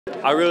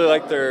I really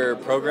like their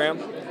program.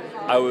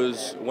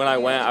 When I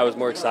went, I was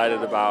more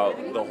excited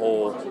about the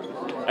whole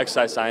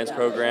exercise science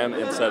program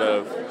instead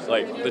of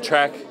like the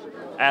track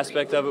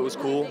aspect of it was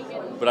cool,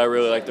 but I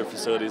really like their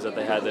facilities that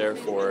they had there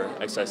for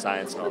exercise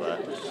science and all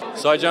that.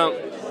 So I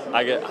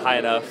get high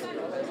enough,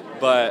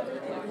 but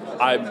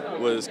I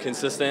was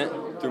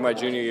consistent through my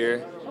junior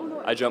year.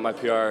 I jumped my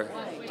PR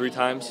 3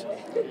 times,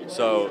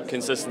 so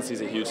consistency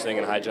is a huge thing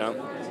in high jump.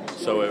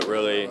 So that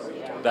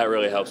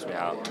really helps me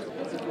out.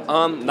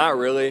 Not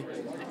really.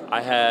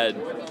 I had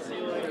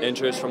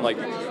interest from like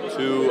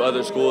 2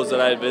 other schools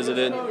that I had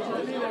visited,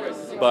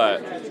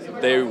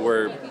 but they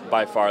were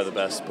by far the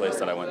best place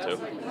that I went to.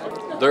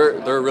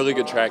 They're a really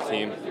good track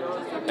team,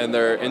 and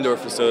their indoor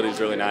facility is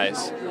really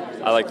nice.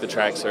 I like the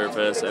track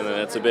surface, and then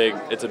it's a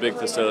big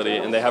facility,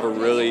 and they have a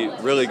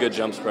really good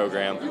jumps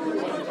program,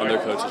 and their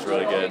coach is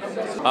really good.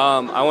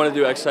 I want to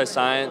do exercise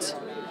science.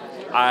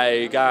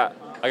 I got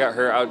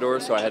hurt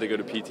outdoors, so I had to go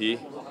to PT,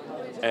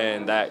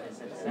 and that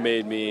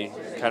made me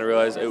kind of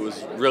realize it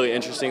was really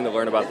interesting to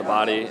learn about the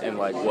body and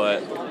like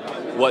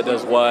what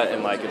does what,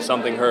 and like if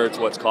something hurts,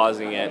 what's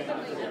causing it,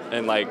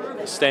 and like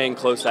staying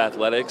close to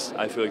athletics.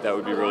 I feel like that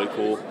would be really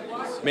cool.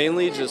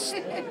 Mainly just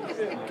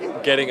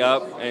getting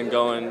up and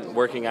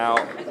working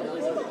out,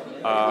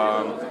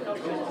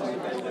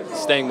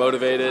 staying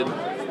motivated,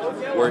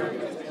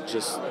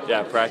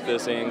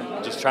 practicing,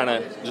 just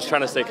trying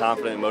to stay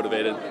confident and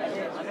motivated.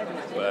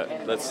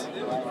 But that's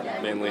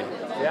mainly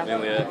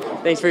it.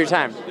 Thanks for your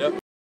time. Yep.